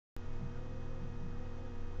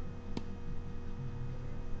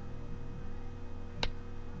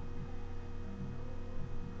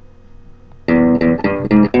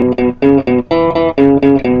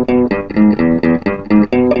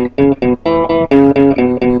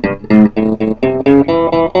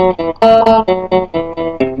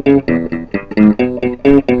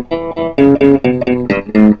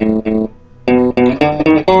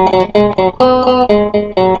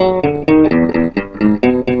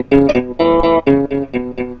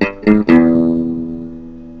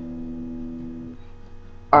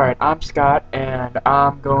I'm Scott, and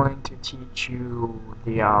I'm going to teach you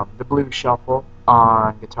the blues shuffle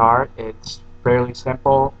on guitar. It's fairly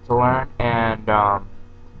simple to learn, and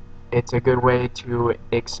it's a good way to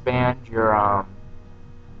expand your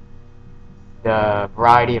the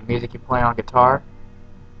variety of music you play on guitar.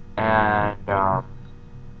 And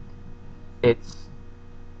it's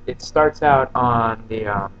it starts out on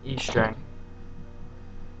the E string,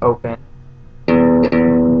 open,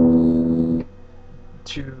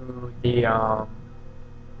 to the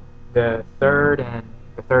third and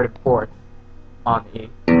fourth on the E,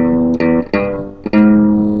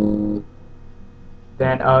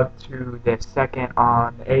 then up to the second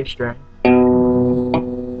on the A string,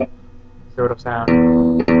 so it'll sound.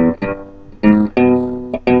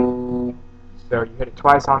 So you hit it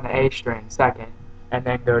twice on the A string, second, and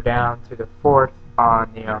then go down to the fourth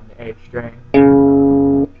on the A string,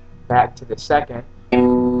 back to the second,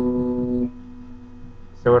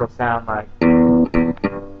 so it'll sound like.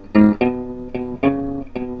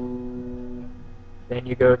 Then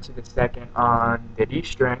you go to the second on the D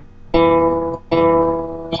string,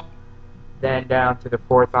 then down to the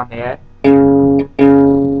fourth on the A,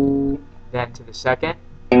 then to the second,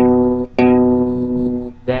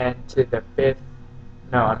 then to the fifth,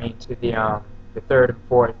 to the third and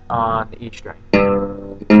fourth on the E string,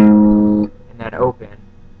 and then open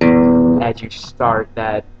as you start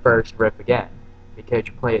that first riff again, because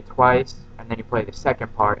you play it twice, and then you play the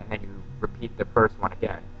second part, and then you repeat the first one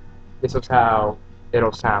again. This is how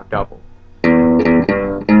it'll sound double.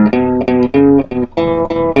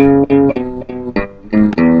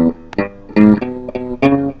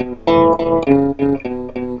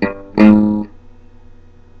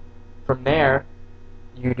 From there,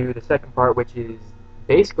 you do the second part, which is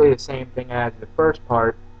basically the same thing as the first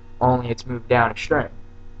part, only it's moved down a string.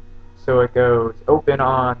 So it goes open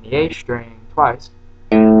on the A string twice,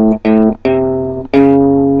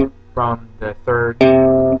 from the third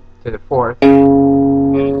to the fourth,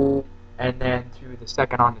 and then to the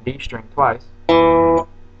second on the D string twice,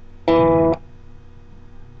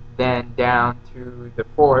 then down to the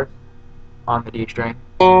fourth on the D string,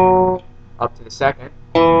 up to the second,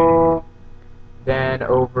 then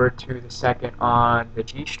over to the second on the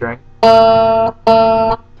G string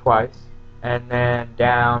twice, and then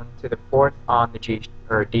down to the fourth on the D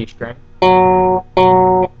string,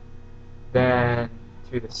 then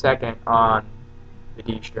to the second on the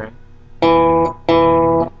D string,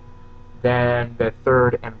 then the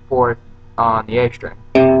third and fourth on the A string,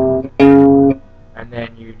 and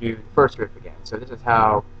then you do the first riff again. So this is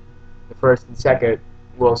how the first and second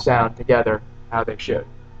will sound together, how they should.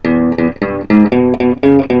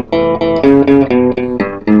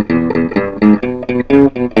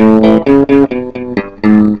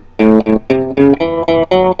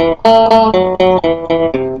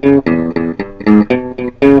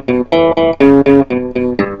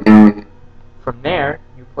 From there,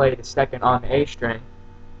 you play the second on the A string,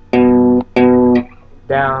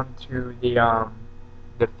 down to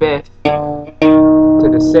the fifth to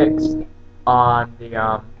the sixth on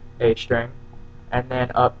the A string, and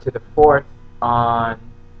then up to the fourth on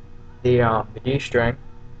the D string,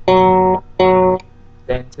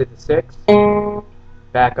 then to the sixth,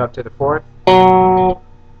 back up to the fourth,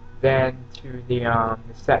 then to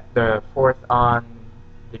the fourth on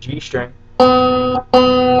the G string,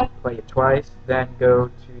 play it twice, then go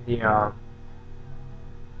to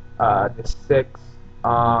the sixth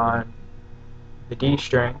on the D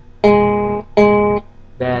string,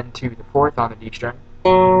 then to the fourth on the D string,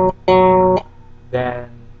 then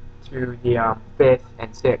to the fifth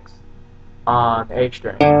and sixth on the A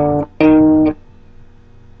string.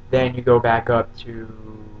 Then you go back up to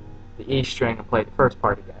the E string and play the first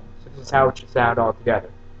part again. So this is how it should sound all together.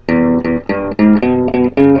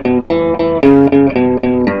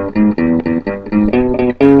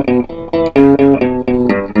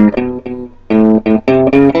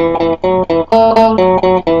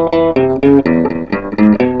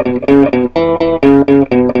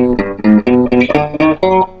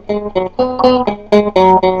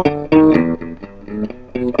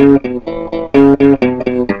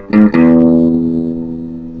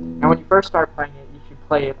 Now when you first start playing it, you should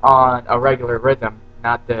play it on a regular rhythm,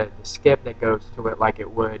 not the skip that goes to it like it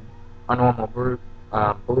would a normal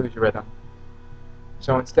blues rhythm.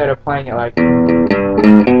 So instead of playing it like,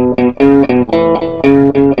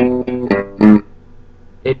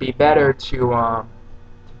 it'd be better to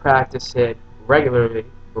practice it regularly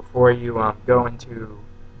before you go into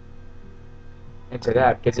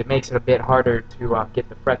that, because it makes it a bit harder to get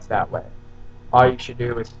the frets that way. All you should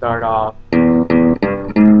do is start off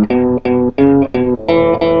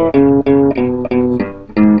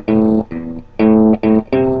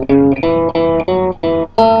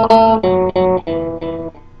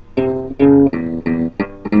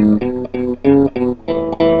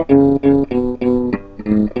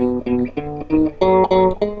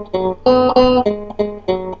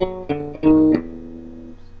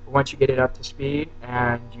once you get it up to speed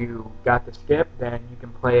and you got the skip, then you can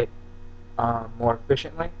play it more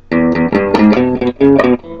efficiently.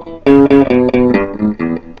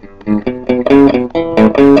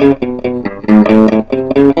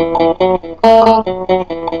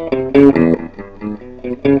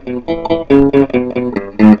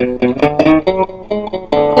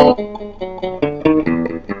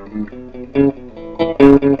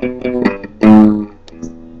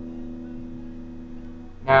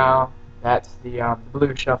 Now that's the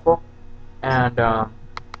blues shuffle, and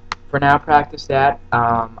for now practice that.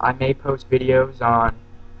 I may post videos on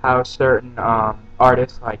how certain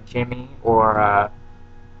artists like Jimmy or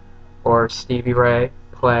Stevie Ray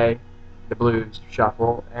play the blues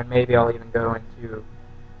shuffle, and maybe I'll even go into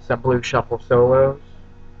some blues shuffle solos.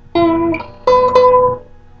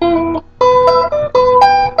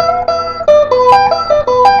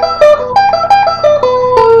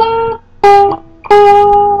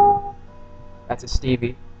 That's a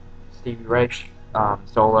Stevie Ray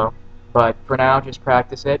solo. But for now, just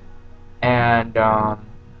practice it and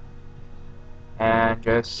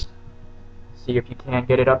just see if you can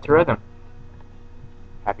get it up to rhythm.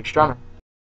 Happy strumming.